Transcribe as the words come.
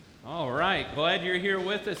All right, glad you're here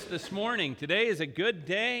with us this morning. Today is a good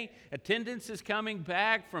day. Attendance is coming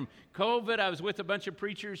back from COVID. I was with a bunch of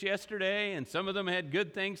preachers yesterday, and some of them had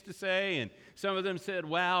good things to say, and some of them said,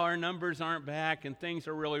 wow, our numbers aren't back, and things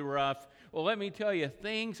are really rough. Well, let me tell you,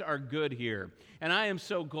 things are good here. And I am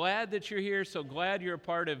so glad that you're here, so glad you're a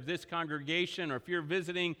part of this congregation, or if you're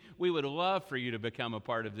visiting, we would love for you to become a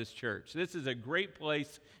part of this church. This is a great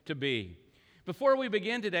place to be. Before we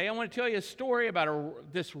begin today, I want to tell you a story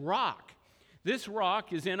about this rock. This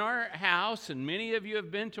rock is in our house, and many of you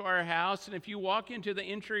have been to our house, and if you walk into the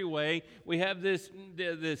entryway, we have this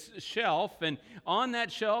shelf, and on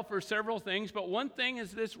that shelf are several things, but one thing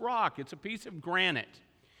is this rock. It's a piece of granite.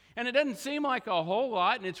 And it doesn't seem like a whole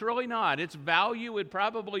lot, and it's really not. Its value would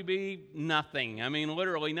probably be nothing. I mean,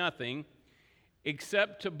 literally nothing,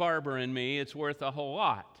 except to Barbara and me, it's worth a whole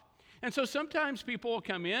lot. And so sometimes people will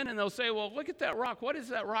come in and they'll say, well, look at that rock. What is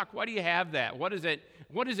that rock? Why do you have that? What does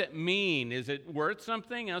it mean? Is it worth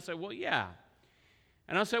something? And I'll say, well, yeah.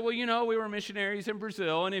 And I'll say, well, you know, we were missionaries in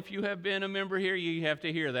Brazil, and if you have been a member here, you have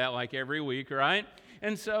to hear that like every week, right?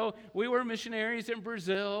 And so we were missionaries in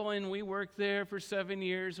Brazil, and we worked there for 7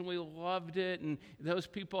 years, and we loved it, and those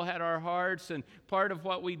people had our hearts, and part of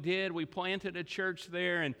what we did, we planted a church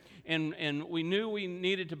there, and we knew we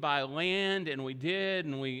needed to buy land, and we did,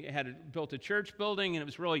 and we had built a church building, and it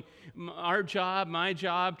was really my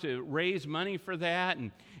job to raise money for that,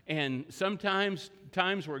 and sometimes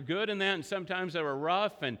times were good in that, and sometimes they were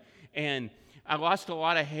rough, and I lost a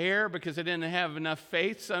lot of hair because I didn't have enough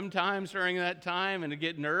faith sometimes during that time and to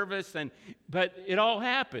get nervous, but it all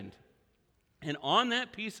happened. And on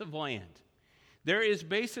that piece of land, there is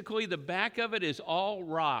basically, the back of it is all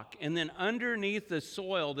rock, and then underneath the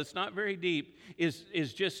soil that's not very deep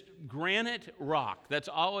is just granite rock. That's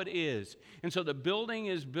all it is. And so the building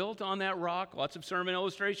is built on that rock, lots of sermon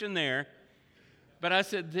illustration there. But I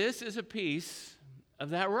said, this is a piece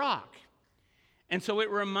of that rock. And so it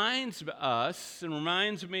reminds us and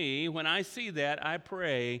reminds me, when I see that, I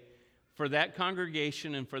pray for that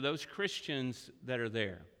congregation and for those Christians that are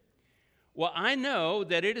there. Well, I know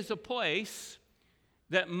that it is a place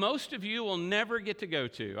that most of you will never get to go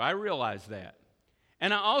to. I realize that.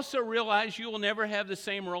 And I also realize you will never have the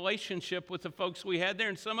same relationship with the folks we had there.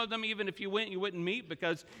 And some of them, even if you went, you wouldn't meet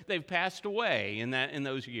because they've passed away in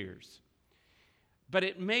those years. But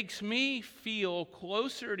it makes me feel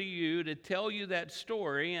closer to you to tell you that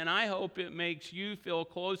story, and I hope it makes you feel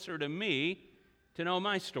closer to me to know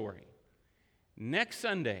my story. Next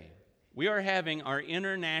Sunday, we are having our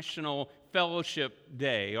International Fellowship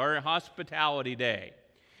Day, our Hospitality Day.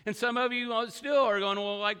 And some of you still are going,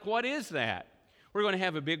 well, like, what is that? We're going to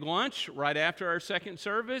have a big lunch right after our second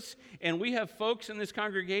service, and we have folks in this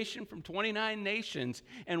congregation from 29 nations,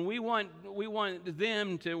 and we want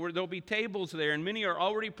them to, where there'll be tables there, and many are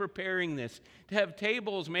already preparing this, to have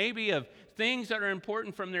tables maybe of things that are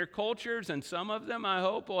important from their cultures, and some of them, I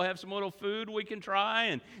hope, will have some little food we can try,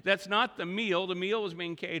 and that's not the meal is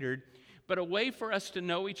being catered, but a way for us to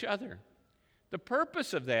know each other. The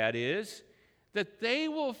purpose of that is that they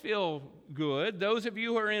will feel good. Those of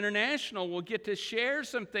you who are international will get to share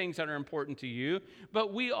some things that are important to you.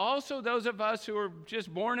 But we also, those of us who are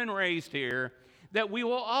just born and raised here, that we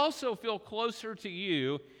will also feel closer to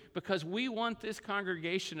you because we want this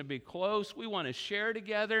congregation to be close. We want to share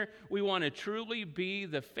together. We want to truly be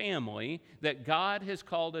the family that God has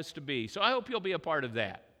called us to be. So I hope you'll be a part of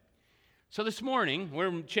that. So this morning,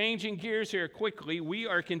 we're changing gears here quickly. We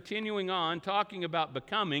are continuing on talking about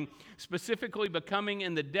becoming, specifically becoming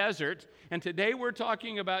in the desert. And today we're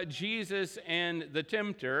talking about Jesus and the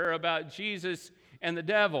Tempter, about Jesus and the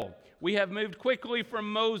devil. We have moved quickly from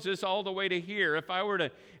Moses all the way to here. If I were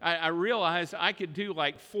to, I realized I could do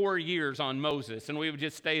like 4 years on Moses, and we would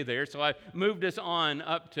just stay there. So I moved us on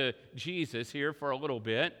up to Jesus here for a little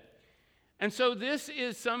bit. And so this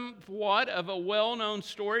is somewhat of a well-known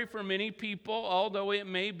story for many people, although it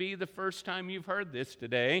may be the first time you've heard this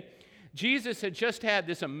today. Jesus had just had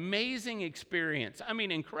this amazing experience. I mean,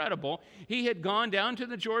 incredible. He had gone down to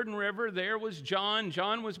the Jordan River. There was John.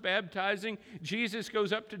 John was baptizing. Jesus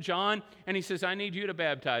goes up to John, and he says, I need you to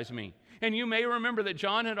baptize me. And you may remember that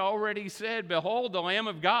John had already said, behold, the Lamb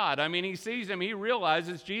of God. I mean, he sees him. He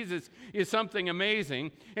realizes Jesus is something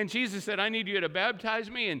amazing. And Jesus said, I need you to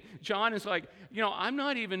baptize me. And John is like, I'm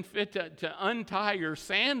not even fit to untie your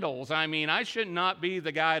sandals. I mean, I should not be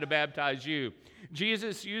the guy to baptize you.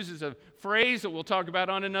 Jesus uses a phrase that we'll talk about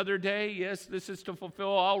on another day. Yes, this is to fulfill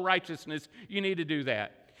all righteousness. You need to do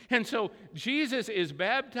that. And so Jesus is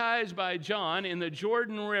baptized by John in the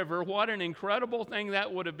Jordan River. What an incredible thing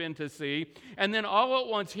that would have been to see. And then all at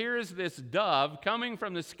once, here is this dove coming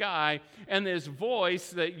from the sky, and this voice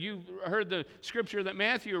that you heard the scripture that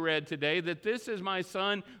Matthew read today, that this is my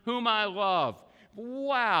son whom I love.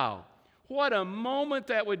 Wow. What a moment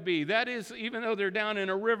that would be. That is, even though they're down in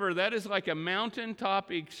a river, that is like a mountaintop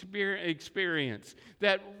experience.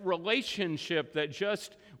 That relationship that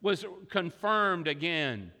just was confirmed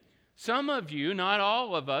again. Some of you, not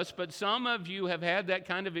all of us, but some of you have had that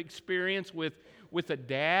kind of experience with a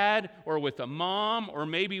dad or with a mom or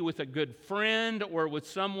maybe with a good friend or with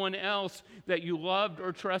someone else that you loved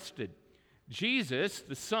or trusted. Jesus,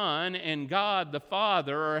 the Son, and God, the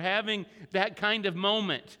Father, are having that kind of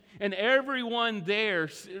moment. And everyone there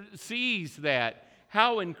sees that.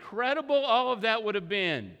 How incredible all of that would have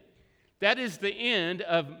been. That is the end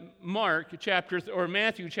of Matthew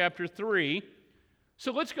chapter 3.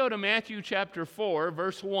 So let's go to Matthew chapter 4,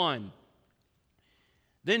 verse 1.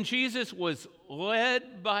 Then Jesus was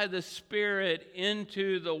led by the Spirit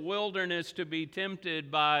into the wilderness to be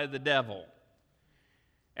tempted by the devil.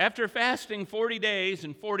 After fasting 40 days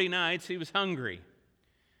and 40 nights, he was hungry.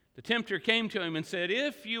 The tempter came to him and said,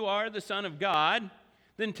 "If you are the Son of God,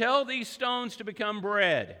 then tell these stones to become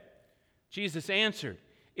bread." Jesus answered,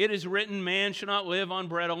 "It is written, man shall not live on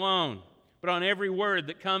bread alone, but on every word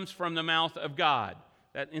that comes from the mouth of God."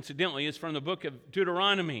 That, incidentally, is from the book of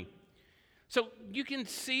Deuteronomy. So you can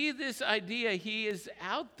see this idea. He is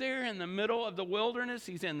out there in the middle of the wilderness.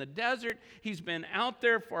 He's in the desert. He's been out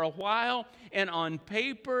there for a while. And on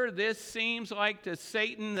paper, this seems like to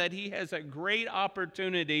Satan that he has a great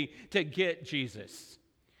opportunity to get Jesus.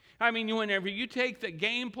 I mean, whenever you take the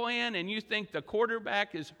game plan and you think the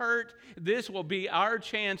quarterback is hurt, this will be our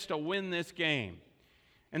chance to win this game.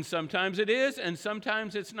 And sometimes it is, and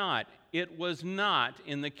sometimes it's not. It was not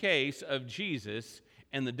in the case of Jesus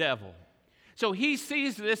and the devil. So he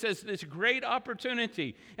sees this as this great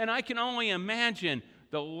opportunity. And I can only imagine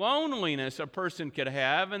the loneliness a person could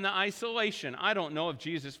have and the isolation. I don't know if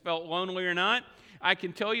Jesus felt lonely or not. I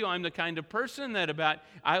can tell you I'm the kind of person that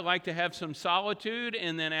I like to have some solitude,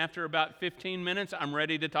 and then after about 15 minutes, I'm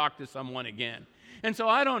ready to talk to someone again. And so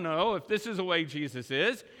I don't know if this is the way Jesus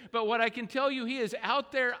is, but what I can tell you, he is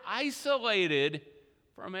out there isolated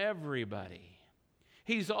from everybody.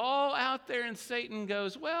 He's all out there, and Satan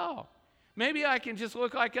goes, well, maybe I can just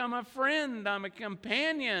look like I'm a friend, I'm a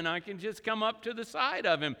companion, I can just come up to the side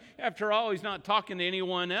of him. After all, he's not talking to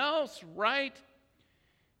anyone else, right?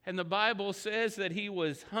 And the Bible says that he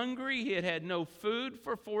was hungry, he had had no food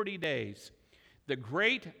for 40 days. The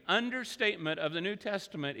great understatement of the New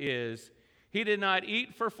Testament is he did not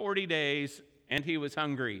eat for 40 days and he was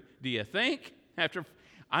hungry. Do you think?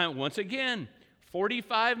 Once again,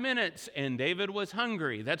 45 minutes and David was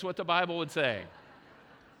hungry. That's what the Bible would say.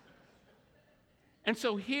 And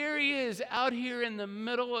so here he is out here in the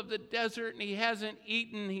middle of the desert, and he hasn't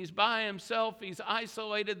eaten. He's by himself. He's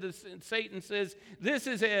isolated. And Satan says, this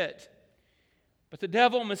is it. But the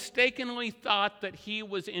devil mistakenly thought that he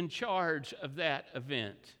was in charge of that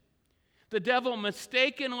event. The devil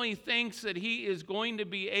mistakenly thinks that he is going to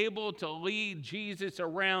be able to lead Jesus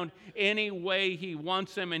around any way he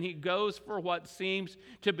wants him, and he goes for what seems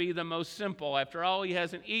to be the most simple. After all, he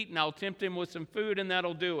hasn't eaten. I'll tempt him with some food, and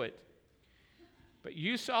that'll do it. But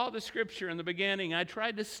you saw the scripture in the beginning. I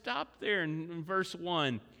tried to stop there in verse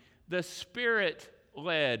 1. The Spirit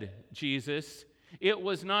led Jesus. It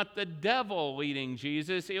was not the devil leading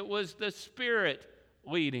Jesus. It was the Spirit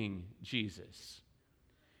leading Jesus.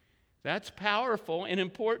 That's powerful and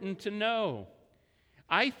important to know.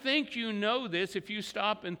 I think you know this if you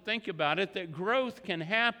stop and think about it, that growth can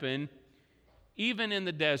happen even in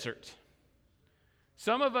the desert.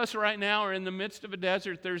 Some of us right now are in the midst of a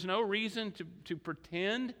desert. There's no reason to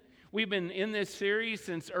pretend. We've been in this series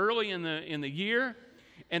since early in the year,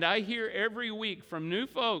 and I hear every week from new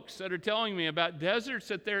folks that are telling me about deserts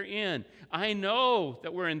that they're in. I know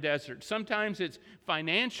that we're in deserts. Sometimes it's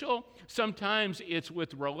financial. Sometimes it's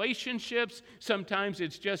with relationships. Sometimes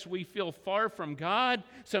it's just we feel far from God.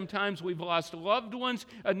 Sometimes we've lost loved ones.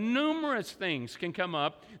 Numerous things can come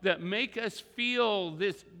up that make us feel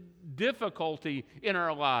this difficulty in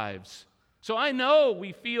our lives. So I know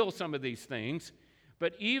we feel some of these things,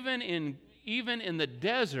 but even in the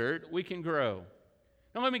desert, we can grow.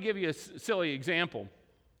 Now let me give you a silly example.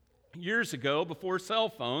 Years ago, before cell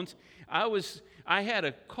phones, I had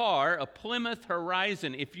a car, a Plymouth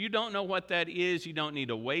Horizon. If you don't know what that is, you don't need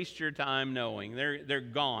to waste your time knowing. They're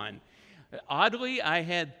gone. Oddly, I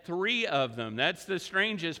had 3 of them. That's the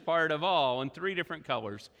strangest part of all, in 3 different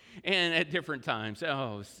colors and at different times.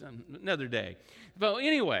 Oh, another day. But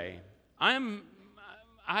anyway,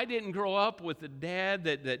 I didn't grow up with a dad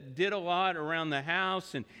that did a lot around the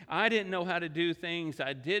house, and I didn't know how to do things.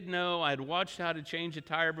 I did know I'd watched how to change a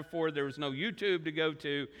tire before. There was no YouTube to go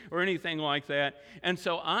to or anything like that. And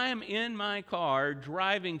so I'm in my car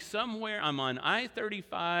driving somewhere. I'm on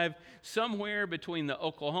I-35, somewhere between the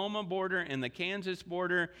Oklahoma border and the Kansas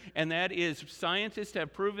border, and that is, scientists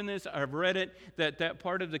have proven this, I've read it, that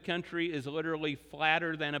part of the country is literally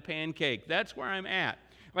flatter than a pancake. That's where I'm at.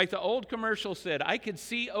 Like the old commercial said, I could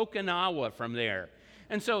see Okinawa from there.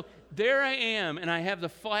 And so there I am, and I have the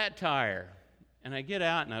flat tire. And I get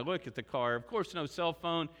out, and I look at the car. Of course, no cell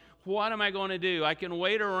phone. What am I going to do? I can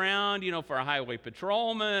wait around, for a highway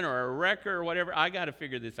patrolman or a wrecker or whatever. I got to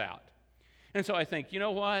figure this out. And so I think, you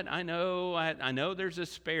know what? I know there's a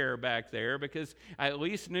spare back there because I at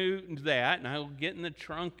least knew that. And I'll get in the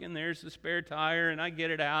trunk, and there's the spare tire, and I get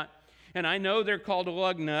it out. And I know they're called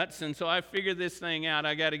lug nuts, and so I figured this thing out.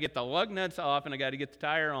 I got to get the lug nuts off, and I got to get the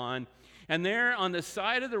tire on. And there on the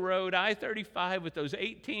side of the road, I-35, with those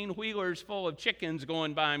 18-wheelers full of chickens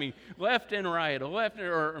going by me, left and right,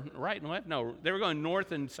 right and left. No, they were going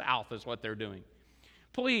north and south is what they're doing.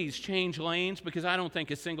 Please change lanes, because I don't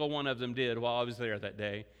think a single one of them did while I was there that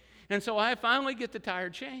day. And so I finally get the tire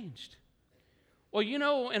changed. Well,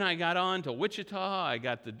 and I got on to Wichita. I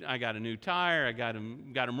got a new tire. I got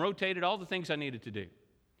them rotated, all the things I needed to do.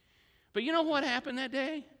 But you know what happened that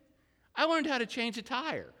day? I learned how to change a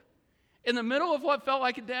tire. In the middle of what felt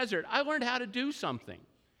like a desert, I learned how to do something.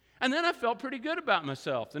 And then I felt pretty good about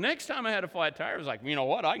myself. The next time I had a flat tire, I was like, you know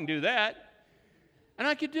what? I can do that. And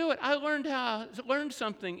I could do it. I learned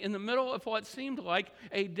something in the middle of what seemed like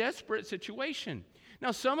a desperate situation. Now,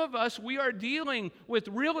 some of us, we are dealing with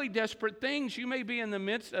really desperate things. You may be in the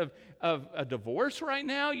midst of a divorce right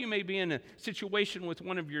now. You may be in a situation with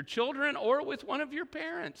one of your children or with one of your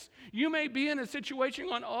parents. You may be in a situation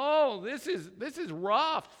going, oh, this is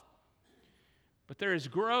rough. But there is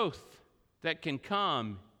growth that can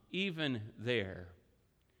come even there.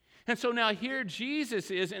 And so now here Jesus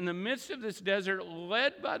is in the midst of this desert,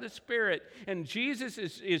 led by the Spirit, and Jesus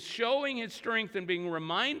is showing his strength and being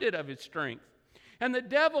reminded of his strength. And the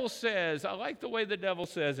devil says, I like the way the devil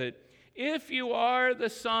says it, if you are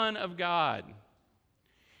the Son of God.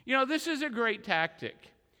 This is a great tactic.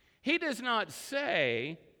 He does not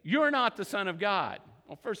say, you're not the Son of God.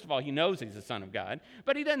 Well, first of all, he knows he's the Son of God,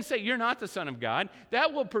 but he doesn't say, you're not the Son of God.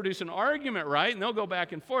 That will produce an argument, right? And they'll go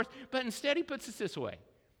back and forth. But instead, he puts it this way.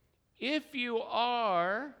 If you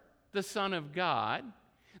are the Son of God,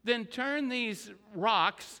 then turn these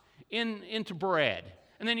rocks into bread.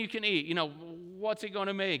 And then you can eat. What's he going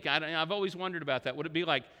to make? I've always wondered about that. Would it be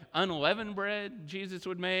like unleavened bread Jesus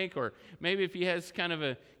would make? Or maybe if he has kind of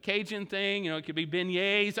a Cajun thing, it could be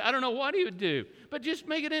beignets. I don't know what he would do. But just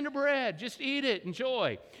make it into bread. Just eat it.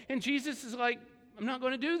 Enjoy. And Jesus is like, I'm not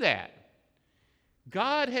going to do that.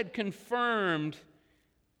 God had confirmed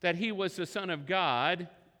that he was the Son of God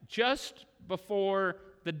just before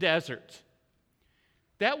the desert.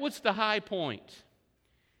 That was the high point.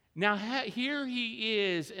 Now, here he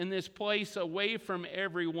is in this place away from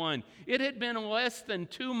everyone. It had been less than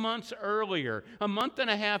 2 months earlier, a month and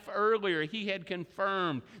a half earlier, he had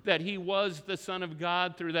confirmed that he was the Son of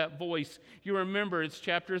God through that voice. You remember, it's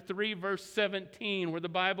chapter 3, verse 17, where the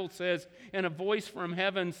Bible says, and a voice from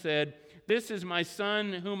heaven said, this is my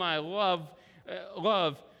Son whom I love.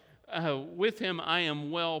 With him I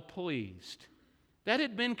am well pleased. That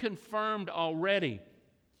had been confirmed already.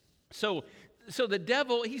 So the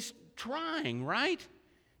devil, he's trying, right,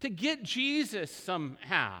 to get Jesus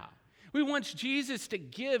somehow. He wants Jesus to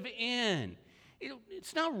give in.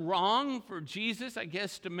 It's not wrong for Jesus, I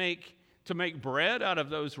guess, to make bread out of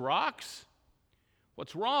those rocks.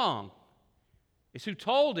 What's wrong is who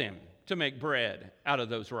told him to make bread out of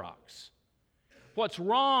those rocks. What's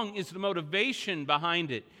wrong is the motivation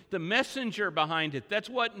behind it, the messenger behind it. That's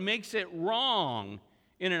what makes it wrong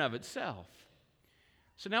in and of itself.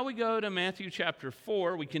 So now we go to Matthew chapter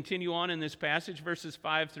 4. We continue on in this passage, verses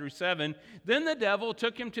 5 through 7. Then the devil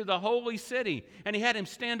took him to the holy city, and he had him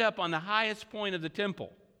stand up on the highest point of the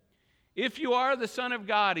temple. If you are the Son of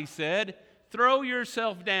God, he said, throw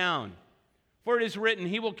yourself down. For it is written,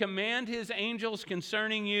 he will command his angels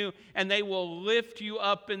concerning you, and they will lift you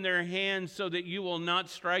up in their hands so that you will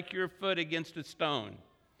not strike your foot against a stone.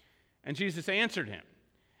 And Jesus answered him,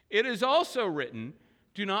 it is also written,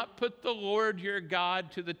 do not put the Lord your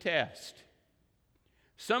God to the test.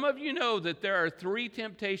 Some of you know that there are 3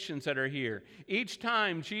 temptations that are here. Each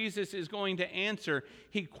time Jesus is going to answer,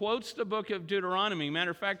 he quotes the book of Deuteronomy.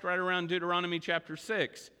 Matter of fact, right around Deuteronomy chapter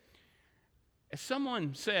 6. As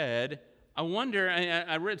someone said, I wonder,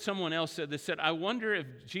 I read someone else said this, said, I wonder if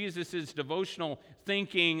Jesus' devotional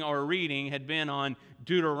thinking or reading had been on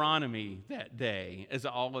Deuteronomy that day as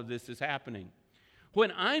all of this is happening.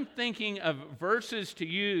 When I'm thinking of verses to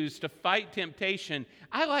use to fight temptation,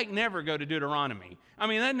 I never go to Deuteronomy. I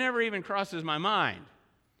mean, that never even crosses my mind.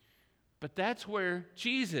 But that's where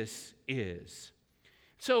Jesus is.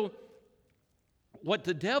 So what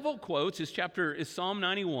the devil quotes is Psalm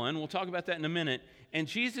 91. We'll talk about that in a minute. And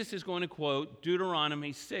Jesus is going to quote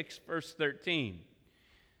Deuteronomy 6, verse 13.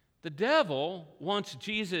 The devil wants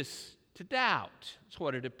Jesus to doubt. That's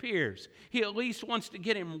what it appears. He at least wants to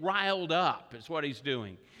get him riled up, is what he's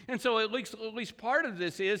doing. And so at least part of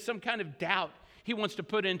this is some kind of doubt he wants to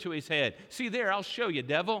put into his head. See there, I'll show you,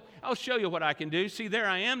 devil. I'll show you what I can do. See there,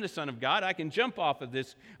 I am the Son of God. I can jump off of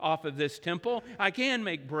this temple. I can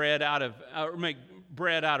make bread out of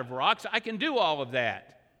rocks. I can do all of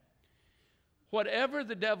that. Whatever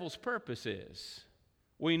the devil's purpose is,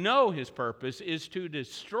 we know his purpose is to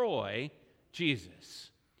destroy Jesus.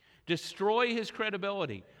 Destroy his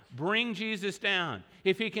credibility. Bring Jesus down.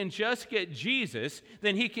 If he can just get Jesus,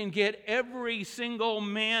 then he can get every single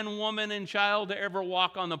man, woman, and child to ever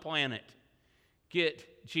walk on the planet.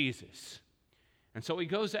 Get Jesus. And so he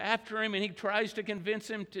goes after him and he tries to convince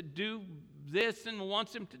him to do this and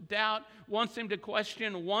wants him to doubt, wants him to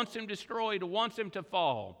question, wants him destroyed, wants him to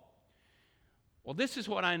fall. Well, this is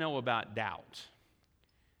what I know about doubt.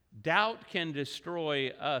 Doubt can destroy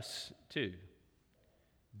us too.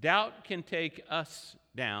 Doubt can take us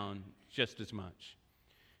down just as much.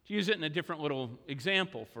 To use it in a different little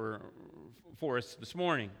example for us this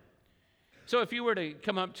morning. So if you were to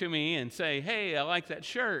come up to me and say, hey, I like that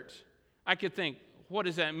shirt, I could think, what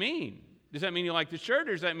does that mean? Does that mean you like the shirt,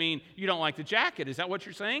 or does that mean you don't like the jacket? Is that what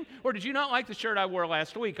you're saying? Or did you not like the shirt I wore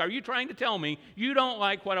last week? Are you trying to tell me you don't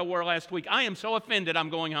like what I wore last week? I am so offended I'm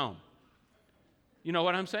going home. You know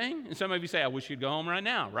what I'm saying? And some of you say, I wish you'd go home right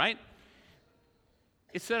now, right?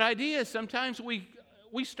 It's that idea. Sometimes we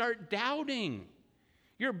start doubting.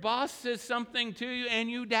 Your boss says something to you and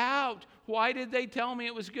you doubt. Why did they tell me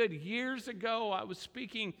it was good? Years ago, I was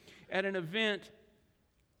speaking at an event,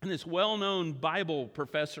 and this well-known Bible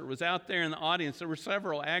professor was out there in the audience. There were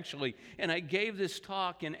several, actually. And I gave this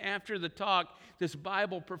talk, and after the talk, this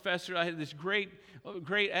Bible professor I had this great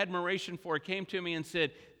admiration for came to me and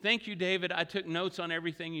said, thank you, David. I took notes on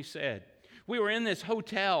everything you said. We were in this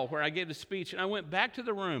hotel where I gave the speech, and I went back to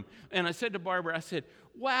the room, and I said to Barbara, I said,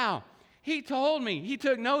 wow, he told me. He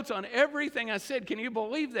took notes on everything I said. Can you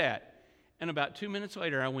believe that? And about 2 minutes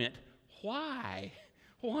later, I went, why?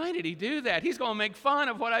 Why did he do that? He's going to make fun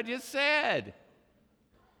of what I just said.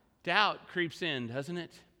 Doubt creeps in, doesn't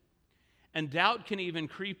it? And doubt can even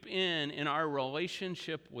creep in our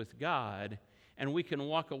relationship with God, and we can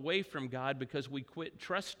walk away from God because we quit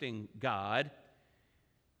trusting God,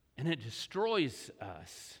 and it destroys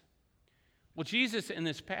us. Well, Jesus, in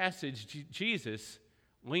this passage, Jesus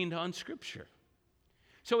leaned on Scripture.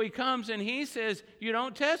 So he comes and he says, you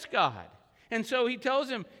don't test God. And so he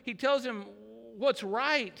tells him what's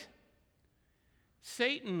right.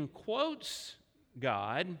 Satan quotes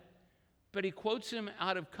God, but he quotes him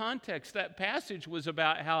out of context. That passage was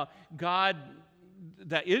about how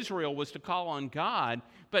that Israel was to call on God,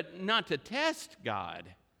 but not to test God.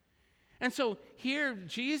 And so here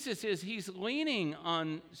Jesus he's leaning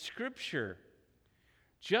on Scripture.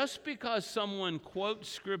 Just because someone quotes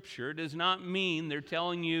Scripture does not mean they're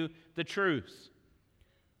telling you the truth.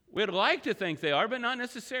 We'd like to think they are, but not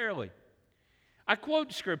necessarily. I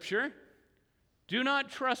quote Scripture. Do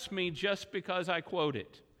not trust me just because I quote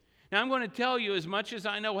it. Now, I'm going to tell you as much as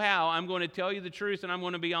I know how. I'm going to tell you the truth, and I'm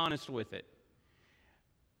going to be honest with it.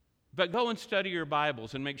 But go and study your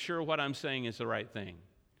Bibles and make sure what I'm saying is the right thing.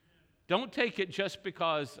 Don't take it just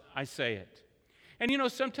because I say it.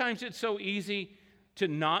 And sometimes it's so easy to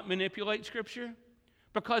not manipulate Scripture,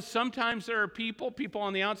 because sometimes there are people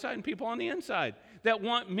on the outside and people on the inside, that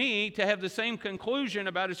want me to have the same conclusion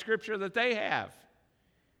about a Scripture that they have.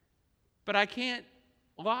 But I can't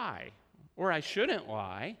lie, or I shouldn't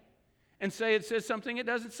lie, and say it says something it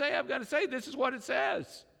doesn't say. I've got to say this is what it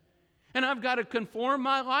says. And I've got to conform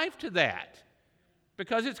my life to that,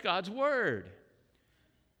 because it's God's Word.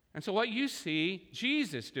 And so what you see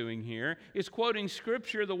Jesus doing here is quoting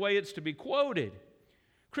Scripture the way it's to be quoted.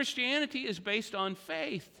 Christianity is based on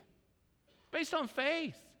faith. Based on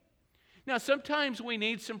faith. Now, sometimes we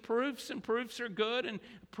need some proofs, and proofs are good, and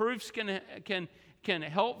proofs can can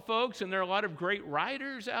help folks, and there are a lot of great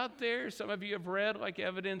writers out there. Some of you have read like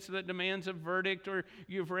Evidence That Demands a Verdict, or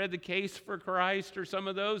you've read The Case for Christ, or some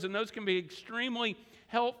of those, and those can be extremely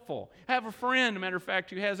helpful. I have a friend, matter of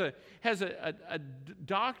fact, who has a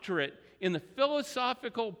doctorate in the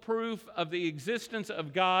philosophical proof of the existence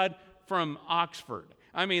of God from Oxford.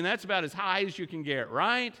 I mean, that's about as high as you can get,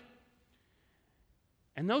 right?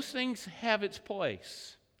 And those things have its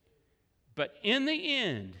place. But in the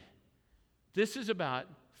end, this is about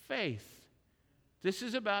faith. This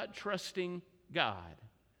is about trusting God.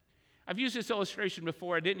 I've used this illustration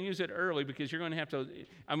before. I didn't use it early because you're going to have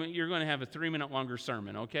a 3-minute longer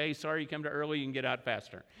sermon, okay? Sorry you come to early, you can get out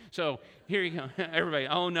faster. So here you go. Everybody,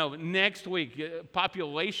 oh no, next week,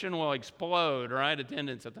 population will explode, right?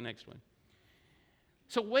 Attendance at the next one.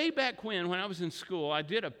 So way back when I was in school, I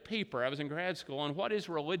did a paper. I was in grad school on what is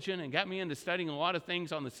religion, and got me into studying a lot of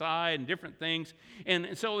things on the side and different things.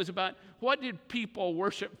 And so it was about, what did people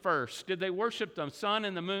worship first? Did they worship the sun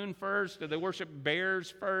and the moon first? Did they worship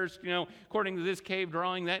bears first? You know, according to this cave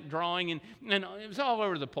drawing, that drawing. And it was all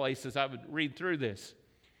over the place as I would read through this.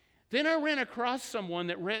 Then I ran across someone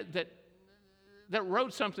that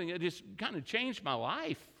wrote something that just kind of changed my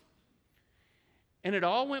life. And it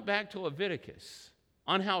all went back to Leviticus,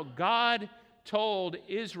 on how God told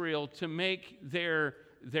Israel to make their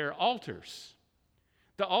altars.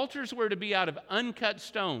 The altars were to be out of uncut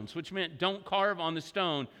stones, which meant don't carve on the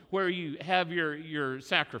stone where you have your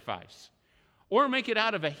sacrifice. Or make it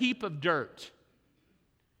out of a heap of dirt.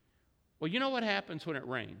 Well, you know what happens when it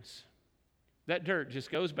rains? That dirt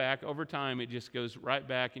just goes back over time. It just goes right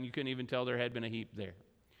back, and you couldn't even tell there had been a heap there.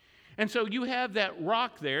 And so you have that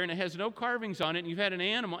rock there, and it has no carvings on it, and you've had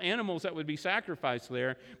animals that would be sacrificed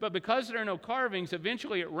there. But because there are no carvings,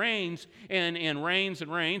 eventually it rains and rains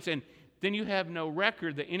and rains, and then you have no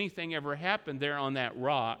record that anything ever happened there on that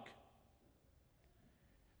rock.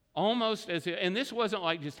 Almost as if, and this wasn't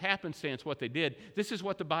like just happenstance what they did. This is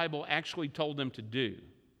what the Bible actually told them to do.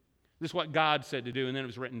 This is what God said to do, and then it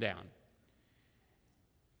was written down.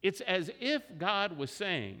 It's as if God was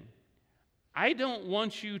saying, I don't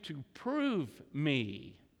want you to prove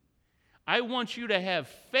me. I want you to have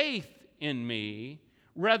faith in me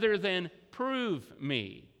rather than prove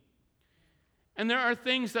me. And there are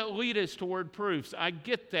things that lead us toward proofs. I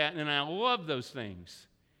get that, and I love those things.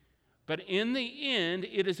 But in the end,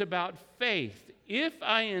 it is about faith. If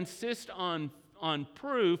I insist on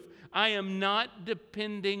proof, I am not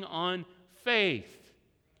depending on faith.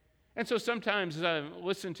 And so sometimes as I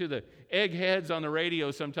listen to the eggheads on the radio,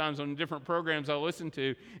 sometimes on different programs I'll listen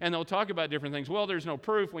to, and they'll talk about different things. Well, there's no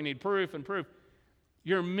proof. We need proof and proof.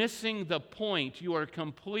 You're missing the point. You are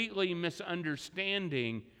completely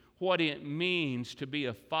misunderstanding what it means to be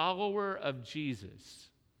a follower of Jesus.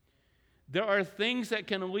 There are things that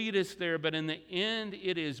can lead us there, but in the end,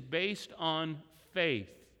 it is based on faith.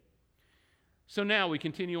 So now we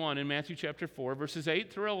continue on in Matthew chapter 4, verses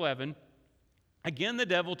 8 through 11. Again, the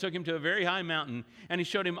devil took him to a very high mountain, and he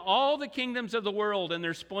showed him all the kingdoms of the world and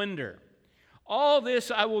their splendor. All this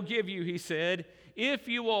I will give you, he said, if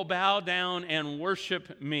you will bow down and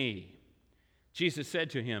worship me. Jesus said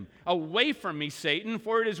to him, away from me, Satan,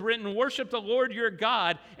 for it is written, worship the Lord your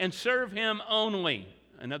God and serve him only.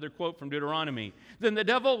 Another quote from Deuteronomy. Then the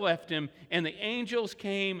devil left him, and the angels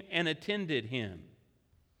came and attended him.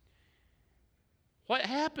 What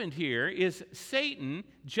happened here is Satan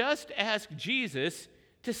just asked Jesus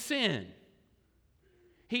to sin.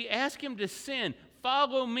 He asked him to sin.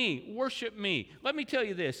 Follow me, worship me. Let me tell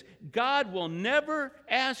you this, God will never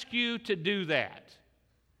ask you to do that.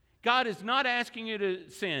 God is not asking you to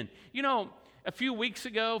sin. You know, a few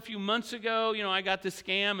months ago, I got the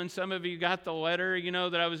scam, and some of you got the letter,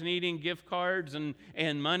 that I was needing gift cards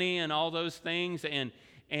and money and all those things.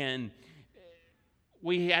 And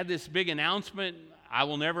we had this big announcement, I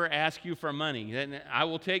will never ask you for money. I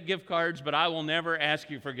will take gift cards, but I will never ask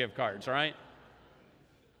you for gift cards, right?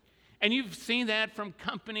 And you've seen that from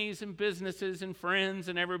companies and businesses and friends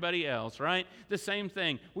and everybody else, right? The same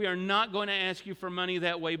thing. We are not going to ask you for money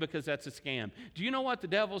that way because that's a scam. Do you know what the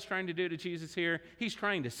devil's trying to do to Jesus here? He's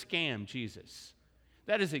trying to scam Jesus.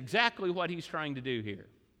 That is exactly what he's trying to do here.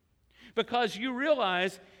 Because you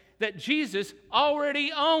realize that Jesus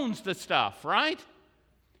already owns the stuff, right?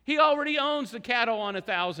 He already owns the cattle on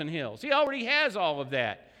 1,000 hills. He already has all of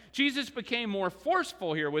that. Jesus became more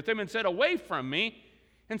forceful here with him and said, away from me.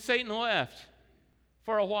 And Satan left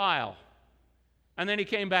for a while. And then he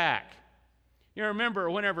came back. You remember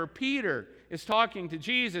whenever Peter is talking to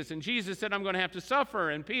Jesus, and Jesus said, I'm going to have to suffer.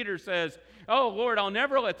 And Peter says, oh, Lord, I'll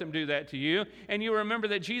never let them do that to you. And you remember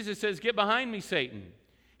that Jesus says, get behind me, Satan.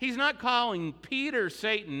 He's not calling Peter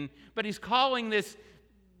Satan, but he's calling this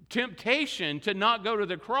temptation to not go to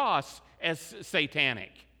the cross as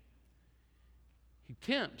satanic. He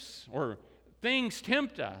tempts, or things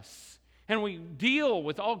tempt us, and we deal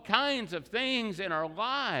with all kinds of things in our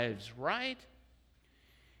lives, right?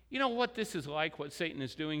 You know what this is like, what Satan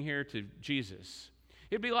is doing here to Jesus?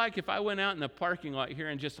 It'd be like if I went out in the parking lot here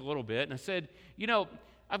in just a little bit and I said, you know,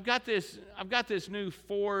 I've got this new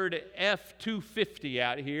Ford F-250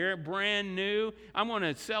 out here, brand new. I'm going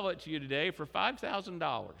to sell it to you today for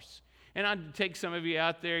 $5,000. And I'd take some of you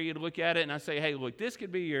out there, you'd look at it, and I'd say, hey, look, this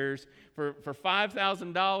could be yours for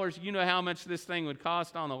 $5,000. You know how much this thing would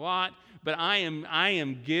cost on the lot, but I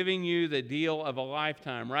am giving you the deal of a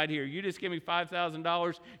lifetime right here. You just give me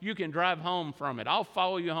 $5,000, you can drive home from it. I'll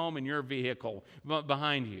follow you home in your vehicle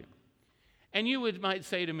behind you. And you might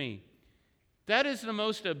say to me, that is the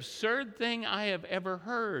most absurd thing I have ever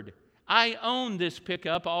heard. I own this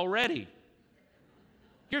pickup already.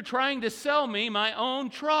 You're trying to sell me my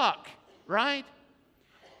own truck, right?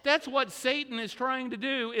 That's what Satan is trying to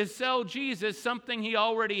do, is sell Jesus something he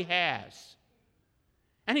already has.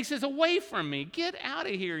 And he says, away from me. Get out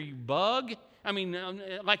of here, you bug. I mean,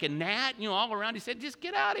 like a gnat, all around. He said, just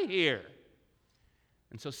get out of here.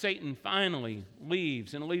 And so Satan finally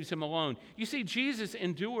leaves and leaves him alone. You see, Jesus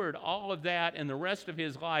endured all of that and the rest of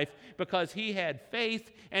his life because he had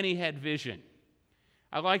faith and he had vision.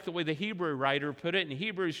 I like the way the Hebrew writer put it in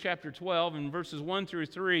Hebrews chapter 12 and verses 1 through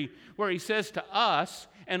 3, where he says to us,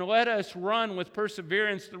 and let us run with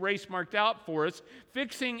perseverance the race marked out for us,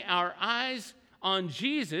 fixing our eyes on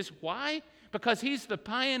Jesus. Why? Because he's the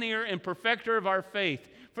pioneer and perfecter of our faith.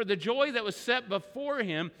 For the joy that was set before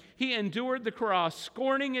him, he endured the cross,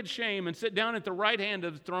 scorning its shame, and sat down at the right hand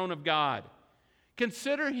of the throne of God.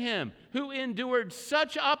 Consider him who endured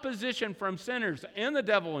such opposition from sinners and the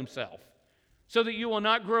devil himself, so that you will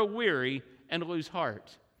not grow weary and lose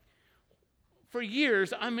heart. For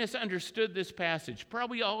years, I misunderstood this passage.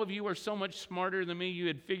 Probably all of you are so much smarter than me, you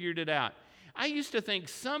had figured it out. I used to think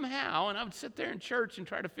somehow, and I would sit there in church and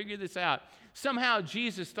try to figure this out, somehow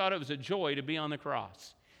Jesus thought it was a joy to be on the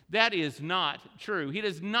cross. That is not true. He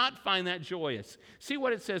does not find that joyous. See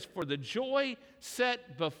what it says, for the joy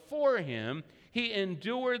set before him, he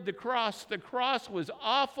endured the cross. The cross was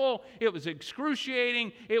awful. It was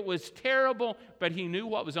excruciating. It was terrible. But he knew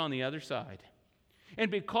what was on the other side.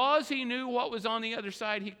 And because he knew what was on the other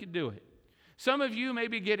side, he could do it. Some of you may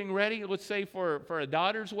be getting ready, let's say, for a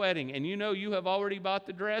daughter's wedding, and you have already bought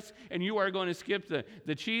the dress, and you are going to skip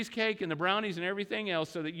the cheesecake and the brownies and everything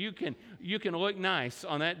else so that you can look nice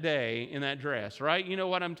on that day in that dress, right? You know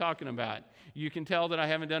what I'm talking about. You can tell that I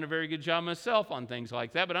haven't done a very good job myself on things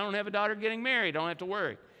like that, but I don't have a daughter getting married. I don't have to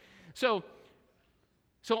worry. So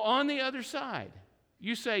on the other side,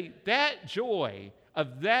 you say, that joy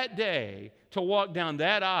of that day to walk down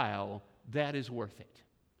that aisle, that is worth it.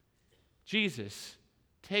 Jesus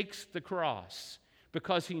takes the cross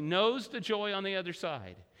because he knows the joy on the other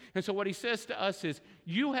side. And so what he says to us is,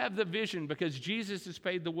 you have the vision because Jesus has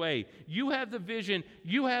paid the way. You have the vision.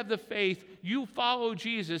 You have the faith. You follow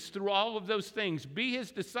Jesus through all of those things. Be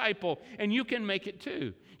his disciple, and you can make it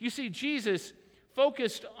too. You see, Jesus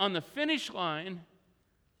focused on the finish line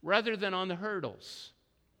rather than on the hurdles.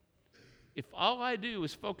 If all I do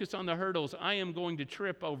is focus on the hurdles, I am going to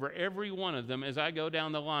trip over every one of them as I go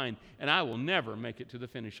down the line, and I will never make it to the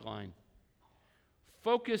finish line.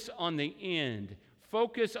 Focus on the end.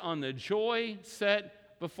 Focus on the joy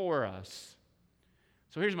set before us.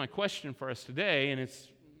 So here's my question for us today, and it's,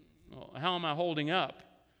 how am I holding up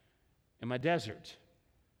in my desert?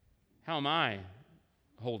 How am I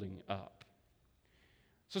holding up?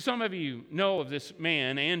 So some of you know of this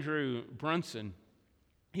man, Andrew Brunson.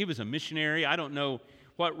 He was a missionary. I don't know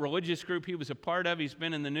what religious group he was a part of. He's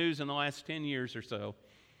been in the news in the last 10 years or so.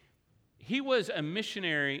 He was a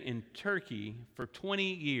missionary in Turkey for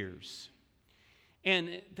 20 years.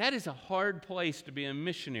 And that is a hard place to be a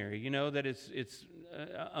missionary. You know that it's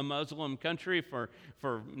a Muslim country for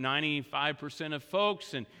 95% of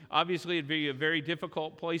folks, and obviously it'd be a very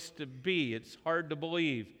difficult place to be. It's hard to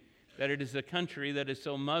believe that it is a country that is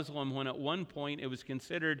so Muslim when at one point it was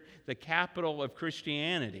considered the capital of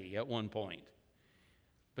Christianity at one point.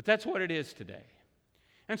 But that's what it is today.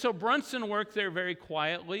 And so Brunson worked there very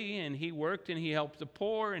quietly, and he worked and he helped the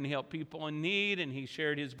poor and he helped people in need, and he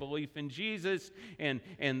shared his belief in Jesus and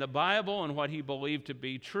the Bible and what he believed to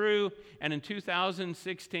be true. And in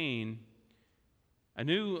 2016, a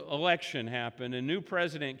new election happened. A new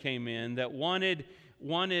president came in that wanted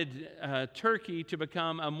Turkey to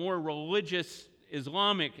become a more religious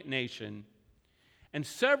Islamic nation. And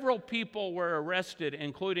several people were arrested,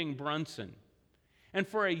 including Brunson. And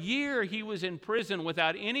for a year, he was in prison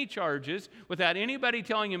without any charges, without anybody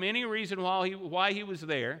telling him any reason why he was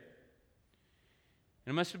there.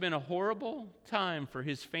 And it must have been a horrible time for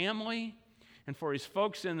his family and for his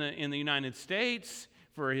folks in the United States,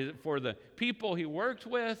 for the people he worked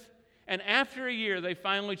with. And after a year, they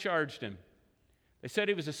finally charged him. They said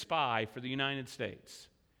he was a spy for the United States.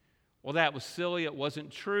 Well, that was silly. It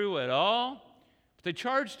wasn't true at all. But they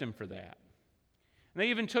charged him for that. And they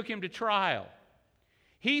even took him to trial.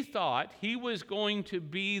 He thought he was going to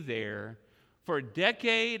be there for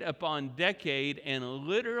decade upon decade and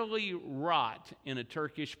literally rot in a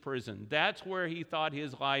Turkish prison. That's where he thought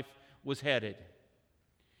his life was headed.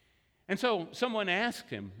 And so someone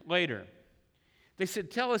asked him later, they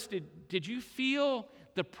said, tell us, did you feel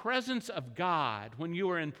the presence of God when you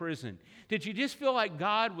were in prison? Did you just feel like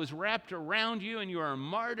God was wrapped around you and you were a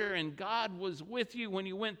martyr and God was with you when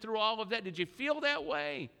you went through all of that? Did you feel that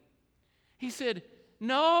way? He said,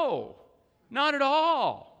 no, not at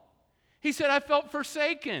all. He said, I felt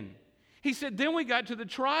forsaken. He said, then we got to the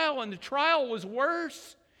trial, and the trial was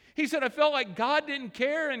worse. He said, I felt like God didn't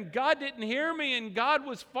care, and God didn't hear me, and God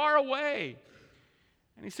was far away.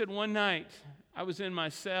 And he said, one night, I was in my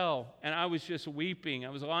cell, and I was just weeping. I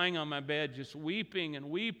was lying on my bed just weeping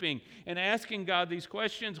and asking God these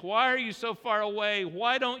questions. Why are you so far away?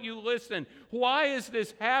 Why don't you listen? Why has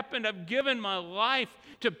this happened? I've given my life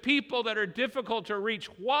to people that are difficult to reach.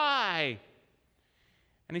 Why?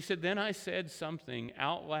 And he said, then I said something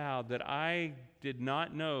out loud that I did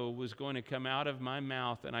not know was going to come out of my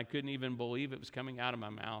mouth, and I couldn't even believe it was coming out of my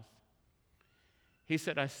mouth. He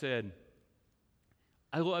said, I said,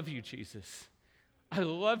 I love you, Jesus. I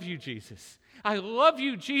love you, Jesus. I love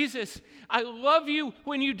you, Jesus. I love you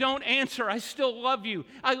when you don't answer. I still love you.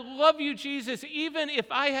 I love you, Jesus. Even if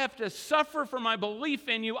I have to suffer for my belief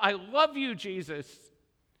in you, I love you, Jesus.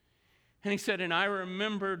 And he said, and I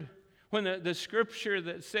remembered when the scripture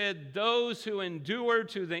that said, those who endure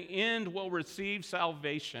to the end will receive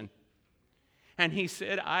salvation. And he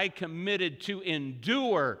said, I committed to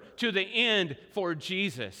endure to the end for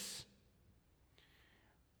Jesus.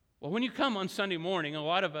 Well, when you come on Sunday morning, a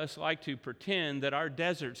lot of us like to pretend that our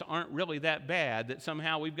deserts aren't really that bad, that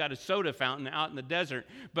somehow we've got a soda fountain out in the desert.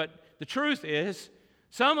 But the truth is,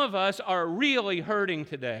 some of us are really hurting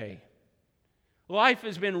today. Life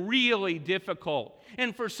has been really difficult.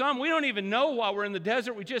 And for some, we don't even know why we're in the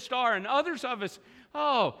desert. We just are. And others of us,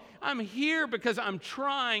 oh, I'm here because I'm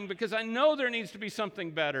trying, because I know there needs to be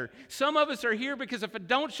something better. Some of us are here because if I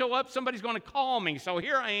don't show up, somebody's going to call me. So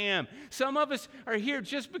here I am. Some of us are here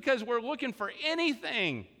just because we're looking for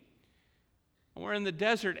anything. We're in the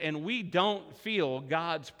desert and we don't feel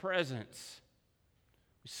God's presence.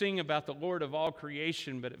 We sing about the Lord of all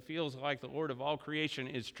creation, but it feels like the Lord of all creation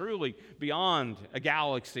is truly beyond a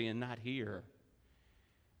galaxy and not here.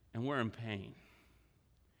 And we're in pain.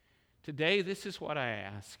 Today, this is what I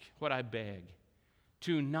ask, what I beg.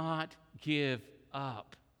 Do not give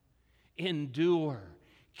up. Endure.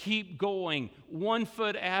 Keep going, one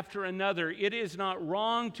foot after another. It is not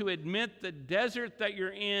wrong to admit the desert that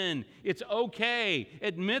you're in. It's okay.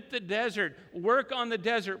 Admit the desert. Work on the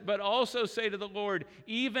desert, but also say to the Lord,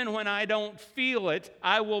 even when I don't feel it,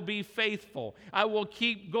 I will be faithful. I will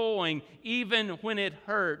keep going. Even when it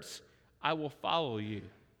hurts, I will follow you.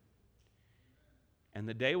 And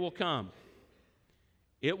the day will come.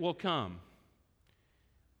 It will come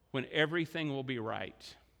when everything will be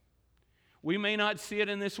right. We may not see it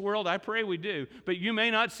in this world. I pray we do. But you may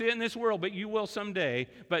not see it in this world, but you will someday.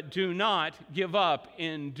 But do not give up.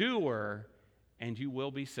 Endure, and you will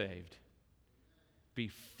be saved. Be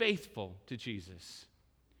faithful to Jesus.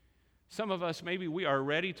 Some of us, maybe we are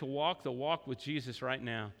ready to walk the walk with Jesus right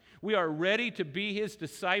now. We are ready to be his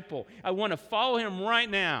disciple. I want to follow him right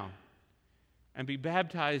now and be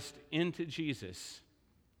baptized into Jesus.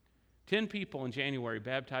 10 people in January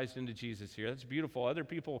baptized into Jesus here. That's beautiful. Other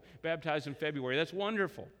people baptized in February. That's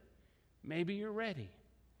wonderful. Maybe you're ready.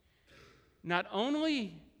 Not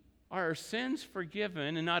only are our sins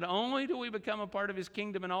forgiven, and not only do we become a part of his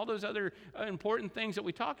kingdom and all those other important things that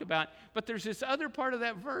we talk about, but there's this other part of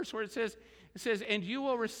that verse where it says, and you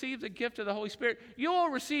will receive the gift of the Holy Spirit. You will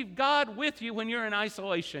receive God with you when you're in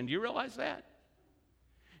isolation. Do you realize that?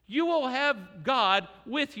 You will have God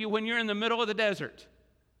with you when you're in the middle of the desert.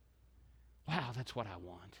 Wow, that's what I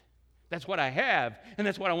want. That's what I have, and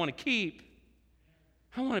that's what I want to keep.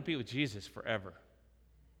 I want to be with Jesus forever.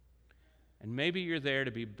 And maybe you're there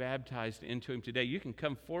to be baptized into him today. You can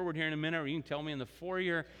come forward here in a minute, or you can tell me in the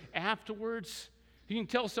foyer afterwards. You can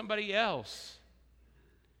tell somebody else.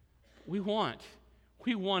 We want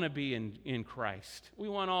to be in Christ. We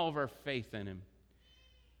want all of our faith in him.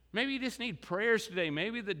 Maybe you just need prayers today.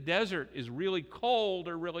 Maybe the desert is really cold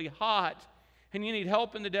or really hot, and you need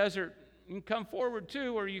help in the desert. You can come forward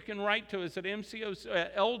too, or you can write to us at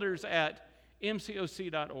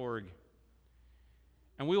elders@mcoc.org.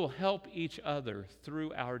 And we will help each other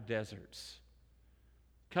through our deserts.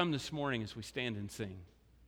 Come this morning as we stand and sing.